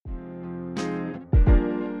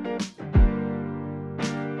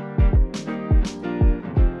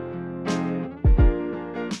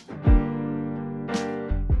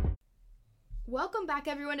welcome back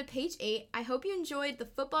everyone to Page 8. I hope you enjoyed the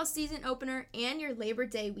football season opener and your Labor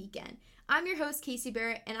Day weekend. I'm your host, Casey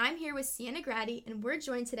Barrett, and I'm here with Sienna Grady, and we're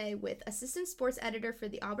joined today with Assistant Sports Editor for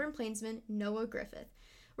the Auburn Plainsman, Noah Griffith.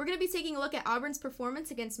 We're going to be taking a look at Auburn's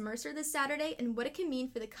performance against Mercer this Saturday and what it can mean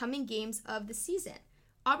for the coming games of the season.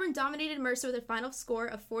 Auburn dominated Mercer with a final score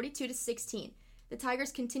of 42-16. The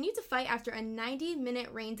Tigers continued to fight after a 90-minute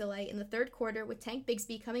rain delay in the third quarter, with Tank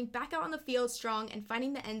Bigsby coming back out on the field strong and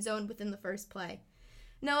finding the end zone within the first play.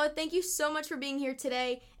 Noah, thank you so much for being here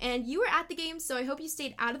today, and you were at the game, so I hope you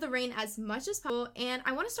stayed out of the rain as much as possible. And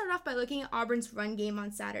I want to start off by looking at Auburn's run game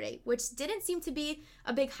on Saturday, which didn't seem to be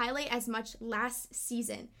a big highlight as much last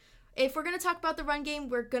season. If we're going to talk about the run game,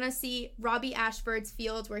 we're going to see Robbie Ashford's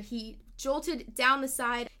field where he jolted down the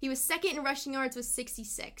side. He was second in rushing yards with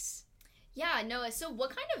 66. Yeah, Noah, so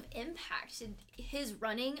what kind of impact did his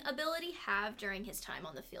running ability have during his time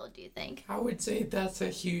on the field, do you think? I would say that's a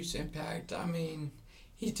huge impact. I mean,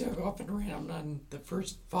 he took off and ran on the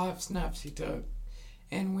first 5 snaps he took,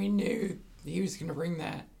 and we knew he was going to bring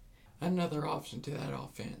that another option to that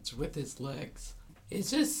offense with his legs.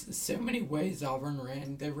 It's just so many ways Auburn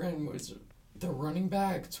ran. They ran with the running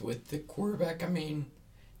backs, with the quarterback. I mean,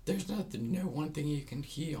 there's no one thing you can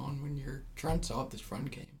key on when you're trying to solve this run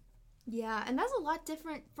game. Yeah, and that's a lot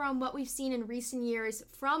different from what we've seen in recent years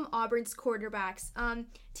from Auburn's quarterbacks.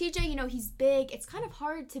 TJ, he's big. It's kind of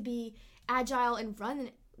hard to be agile and run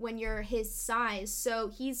when you're his size, so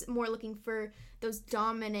he's more looking for those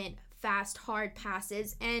dominant, fast, hard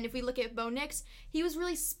passes. And if we look at Bo Nix, he was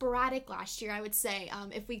really sporadic last year, I would say.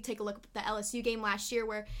 If we take a look at the LSU game last year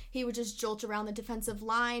where he would just jolt around the defensive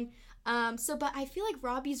line. But I feel like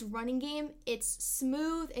Robbie's running game, it's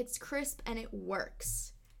smooth, it's crisp, and it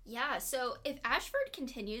works. Yeah, so if Ashford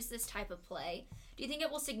continues this type of play, do you think it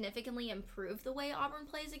will significantly improve the way Auburn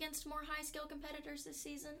plays against more high-skill competitors this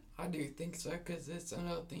season? I do think so, because it's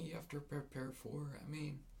another thing you have to prepare for. I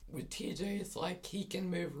mean, with TJ, it's like he can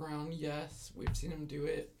move around, yes, we've seen him do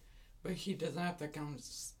it, but he doesn't have that kind of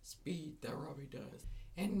speed that Robbie does.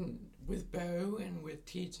 And with Bo and with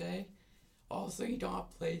TJ, also you don't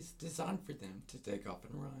have plays designed for them to take off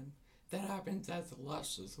and run. That happens as a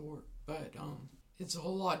last resort, but it's a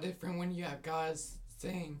whole lot different when you have guys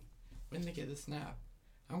saying, when they get the snap,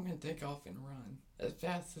 I'm going to take off and run. As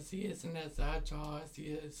fast as he is and as agile as he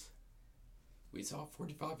is, we saw a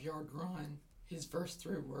 45-yard run. His first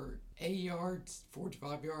 3 were 8 yards,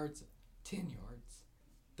 45 yards, 10 yards.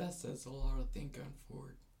 That says a lot of things going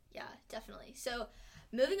forward. Yeah, definitely. So,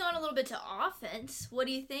 moving on a little bit to offense, what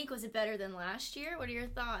do you think? Was it better than last year? What are your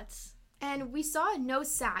thoughts? And we saw no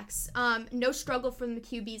sacks, no struggle from the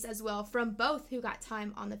QBs as well, from both who got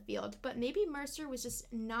time on the field. But maybe Mercer was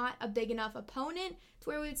just not a big enough opponent to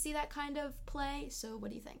where we would see that kind of play. So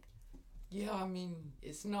what do you think? Yeah, I mean,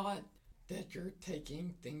 it's not that you're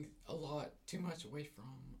taking things a lot too much away from.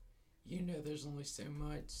 There's only so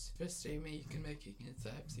much of a statement you can make against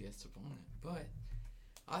the FCS opponent. But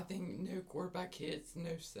I think no quarterback hits,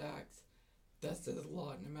 no sacks, that says a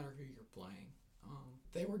lot no matter who you're playing.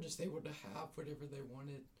 They were just able to have whatever they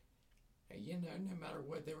wanted, no matter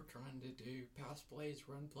what they were trying to do. Pass plays,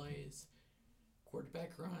 run plays,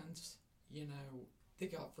 quarterback runs, they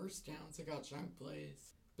got first downs, they got junk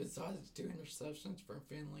plays. Besides 2 interceptions from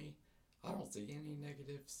Finley, I don't see any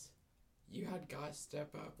negatives. You had guys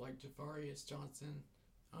step up like Javarius Johnson.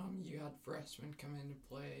 You had freshmen come into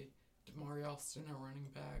play. Damari Austin, a running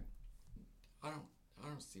back. I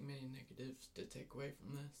don't see many negatives to take away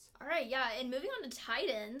from this. All right, yeah, and moving on to tight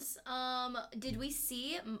ends, did we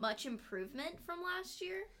see much improvement from last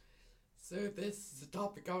year? So this is a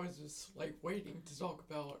topic I was just waiting to talk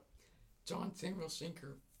about. John Samuel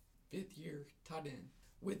Shinker, 5th year tight end,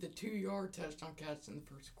 with the 2-yard touchdown catch in the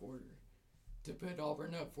first quarter to put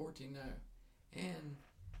Auburn up 14-0. And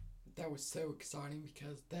that was so exciting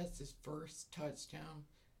because that's his first touchdown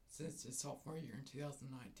since his sophomore year in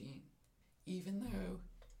 2019. Even though,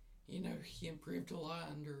 he improved a lot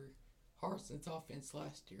under Harson's offense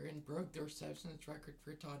last year and broke the receptions record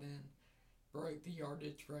for tight end, broke the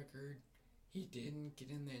yardage record, he didn't get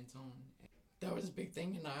in the end zone. That was a big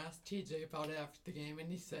thing, and I asked TJ about it after the game, and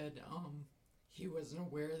he said he wasn't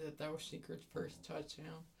aware that was Shinker's first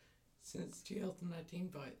touchdown since 2019,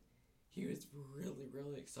 but he was really,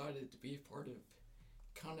 really excited to be a part of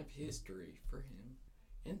kind of history for him.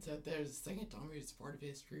 And so there's the second time he was part of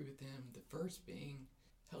history with him, the first being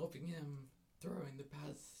helping him throwing the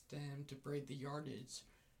pass to him to break the yardage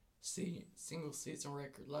single season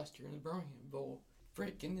record last year in the Birmingham Bowl,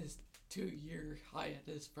 breaking his 2-year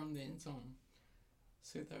hiatus from the end zone.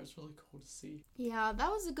 So that was really cool to see. Yeah, that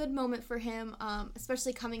was a good moment for him,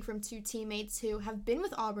 especially coming from two teammates who have been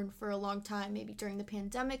with Auburn for a long time, maybe during the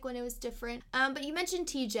pandemic when it was different. But you mentioned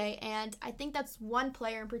TJ, and I think that's one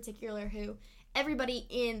player in particular who everybody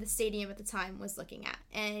in the stadium at the time was looking at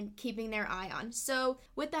and keeping their eye on. So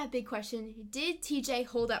with that big question, did TJ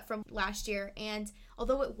hold up from last year? And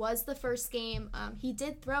although it was the first game, he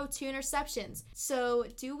did throw 2 interceptions. So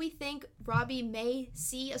do we think Robbie may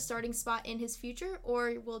see a starting spot in his future,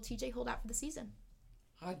 or will TJ hold out for the season?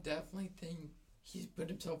 I definitely think he's put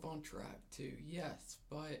himself on track too, yes,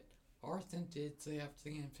 but Arthur did say after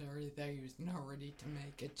the game Saturday that he was not ready to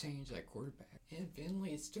make a change at quarterback. And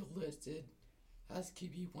Finley is still listed as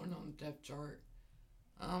QB1 on the depth chart.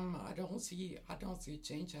 I don't see a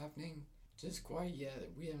change happening just quite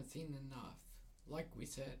yet. We haven't seen enough. Like we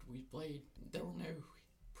said, there were no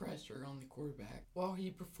pressure on the quarterback. While he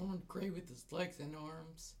performed great with his legs and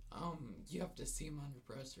arms, you have to see him under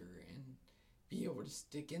pressure and be able to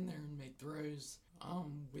stick in there and make throws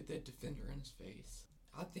with a defender in his face.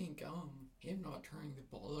 I think him not turning the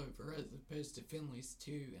ball over as opposed to Finley's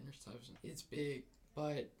 2 interceptions is big,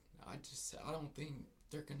 but I don't think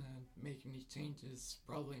they're going to make any changes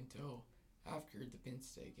probably until after the Penn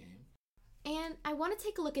State game. And I want to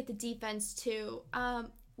take a look at the defense too.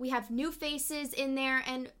 We have new faces in there,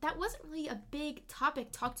 and that wasn't really a big topic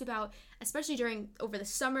talked about, especially over the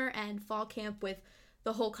summer and fall camp with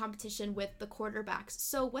the whole competition with the quarterbacks.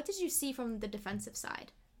 So what did you see from the defensive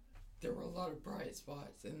side? There were a lot of bright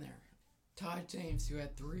spots in there. Ty James, who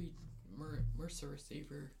had 3 Mercer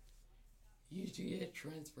receiver, usually a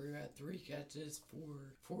transfer who had 3 catches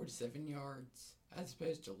for 47 yards, as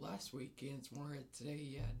opposed to last weekend's Moorhead. Today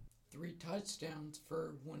he had 3 touchdowns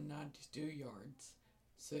for 192 yards.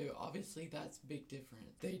 So obviously that's a big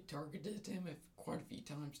difference. They targeted him quite a few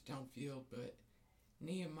times downfield, but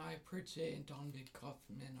Nehemiah Pritchett and Dominic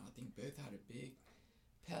Kaufman, I think both had a big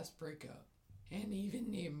pass breakup. And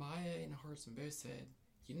even Nehemiah and Harrison both said,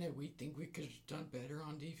 we think we could have done better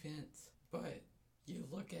on defense, but you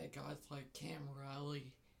look at guys like Cam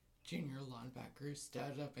Riley, junior linebacker, who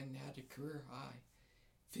stepped up and had a career high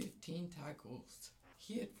 15 tackles.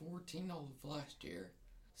 He had 14 all of last year.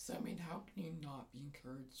 So, how can you not be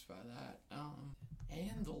encouraged by that?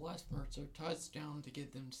 And the Les Mercer touchdown to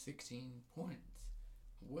get them 16 points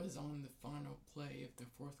was on the final play of the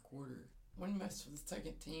 4th quarter, when most of the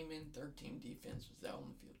second team and third team defense was out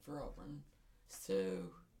on the field for Auburn. So,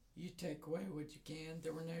 you take away what you can.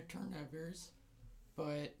 There were no turnovers,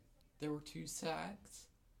 but there were 2 sacks.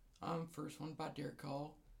 First one by Derek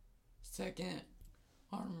Hall. Second,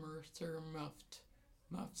 on Mercer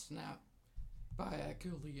muffed snap by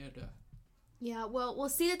Akuliota. Yeah, well, we'll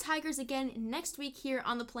see the Tigers again next week here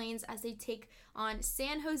on the Plains as they take on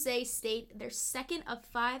San Jose State, their second of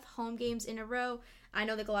 5 home games in a row. I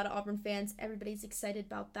know that a lot of Auburn fans, everybody's excited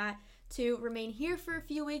about that, to remain here for a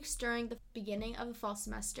few weeks during the beginning of the fall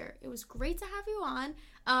semester. It was great to have you on.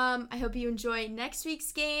 I hope you enjoy next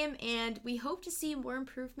week's game, and we hope to see more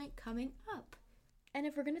improvement coming up. And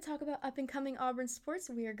if we're going to talk about up-and-coming Auburn sports,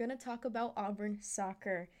 we are going to talk about Auburn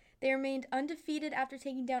soccer. They remained undefeated after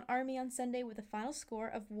taking down Army on Sunday with a final score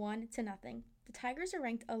of 1-0. The Tigers are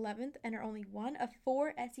ranked 11th and are only one of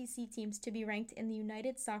 4 SEC teams to be ranked in the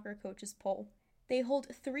United Soccer Coaches poll. They hold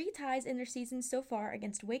 3 ties in their season so far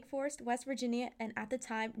against Wake Forest, West Virginia, and at the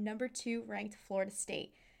time, number 2 ranked Florida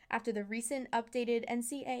State, after the recent updated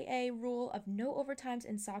NCAA rule of no overtimes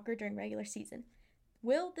in soccer during regular season.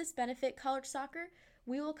 Will this benefit college soccer?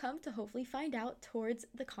 We will come to hopefully find out towards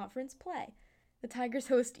the conference play. The Tigers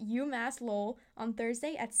host UMass Lowell on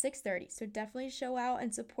Thursday at 6:30, so definitely show out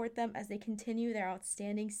and support them as they continue their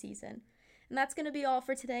outstanding season. And that's going to be all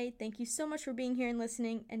for today. Thank you so much for being here and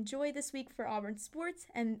listening. Enjoy this week for Auburn sports,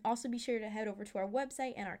 and also be sure to head over to our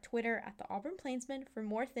website and our Twitter at the Auburn Plainsman for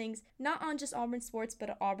more things, not on just Auburn sports,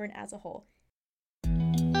 but Auburn as a whole.